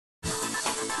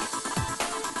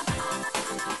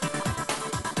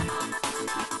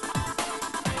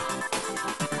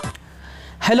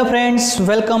Hello friends,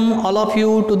 welcome all of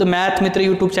you to the Mathmitra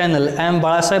YouTube channel. I am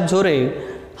Balasaheb Zore.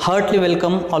 Heartily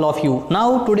welcome all of you.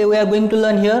 Now today we are going to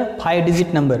learn here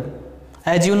 5-digit number.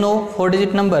 As you know,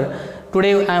 4-digit number.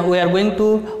 Today we are going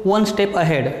to one step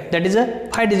ahead. That is a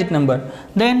 5-digit number.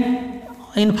 Then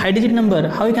in 5-digit number,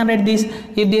 how you can write this?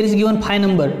 If there is given 5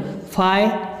 number,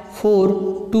 5,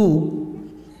 4,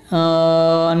 2,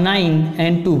 9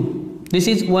 and 2. This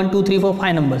is 1, 2, 3, 4,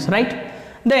 5 numbers, right?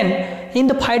 Then in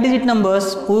the 5-digit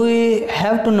numbers, we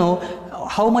have to know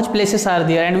how much places are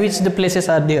there and which the places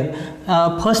are there.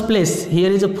 First place,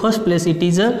 here is a first place, it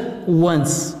is a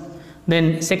ones.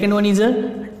 Then second one is a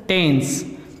tens.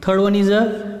 Third one is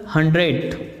a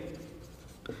 100.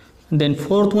 Then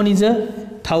fourth one is a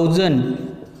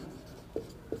 1000.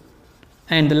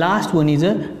 And the last one is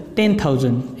a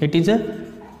 10,000. It is a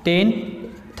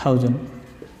 10,000.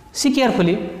 See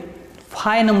carefully.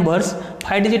 5 numbers,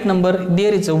 5-digit number,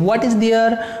 there is a what is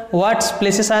there, what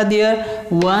places are there,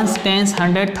 ones, tens,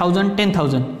 100, 1000,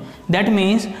 10,000. That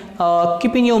means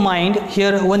keep in your mind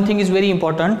here one thing is very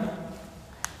important.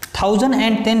 1000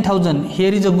 and 10,000,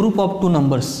 here is a group of 2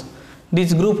 numbers.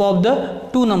 This group of the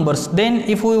 2 numbers. Then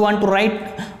if we want to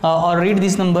write or read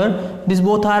this number, these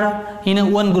both are in a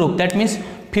one group. That means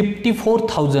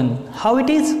 54,000. How it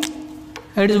is?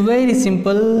 It is very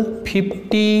simple.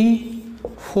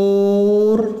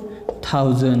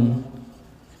 54,000,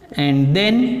 and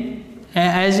then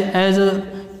as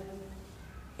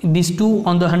these 2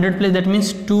 on the 100 place, that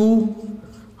means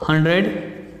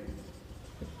 200,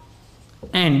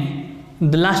 and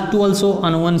the last 2 also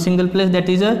on one single place, that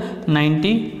is a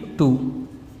 92.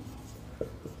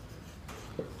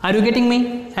 Are you getting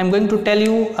me? I am going to tell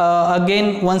you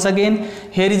once again.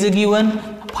 Here is a given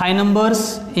 5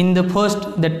 numbers. In the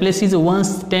first, that place is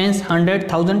ones, tens, 100,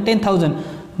 1000, 10,000.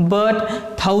 But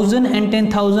 1000 and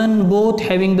 10,000 both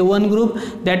having the one group.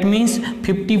 That means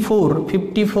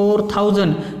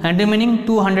 54,000 and remaining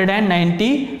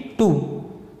 292.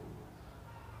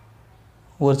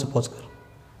 What's the pause?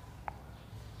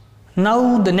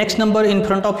 Now the next number in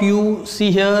front of you.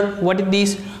 See here, what is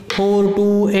this? 4,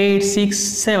 2, 8, 6,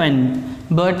 7.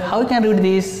 But how you can read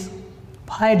this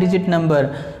 5-digit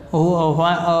number?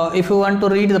 If you want to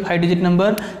read the 5-digit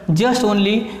number, just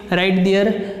only write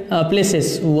their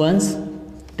places: ones,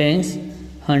 tens,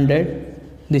 100.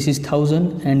 This is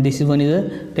 1000, and this is one is a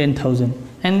 10,000.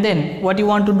 And then what you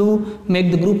want to do?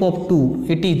 Make the group of 2.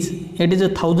 It is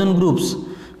 1,000 groups.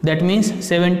 That means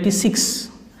 76.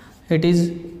 It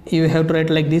is, you have to write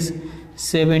like this: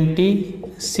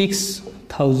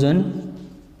 76,000.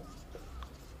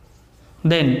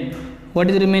 Then what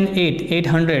is remain?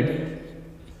 800.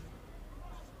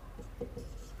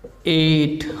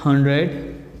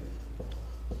 800,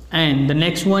 and the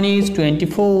next one is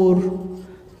 24.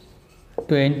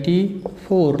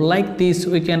 Like this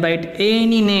we can write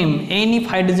any name, any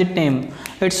 5-digit name.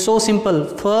 It's so simple.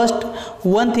 First,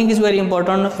 one thing is very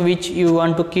important which you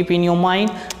want to keep in your mind,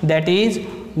 that is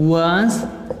ones,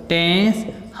 tens,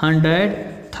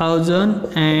 100, 1000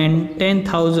 and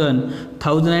 10,000.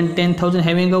 1000 and 10,000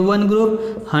 having a one group.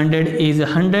 100 is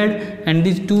 100, and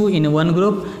these 2 in one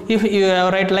group. If you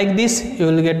write like this, you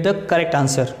will get the correct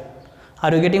answer.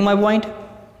 Are you getting my point?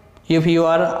 If you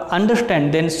are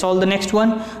understand, then solve the next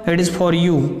one. It is for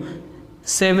you.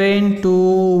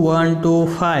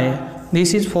 72125.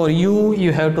 This is for you.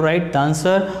 You have to write the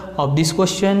answer of this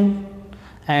question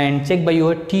and check by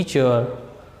your teacher.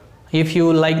 If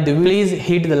you like the video, please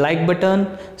hit the like button,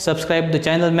 subscribe the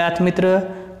channel Mathmitra.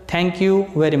 Thank you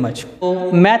very much.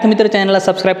 मॅथमित्र चॅनलला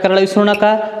subscribe करायला विसरू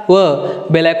नका व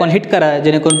bell icon hit करा,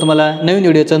 जेणेकरून तुम्हाला नवीन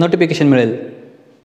व्हिडिओचं notification मिळेल.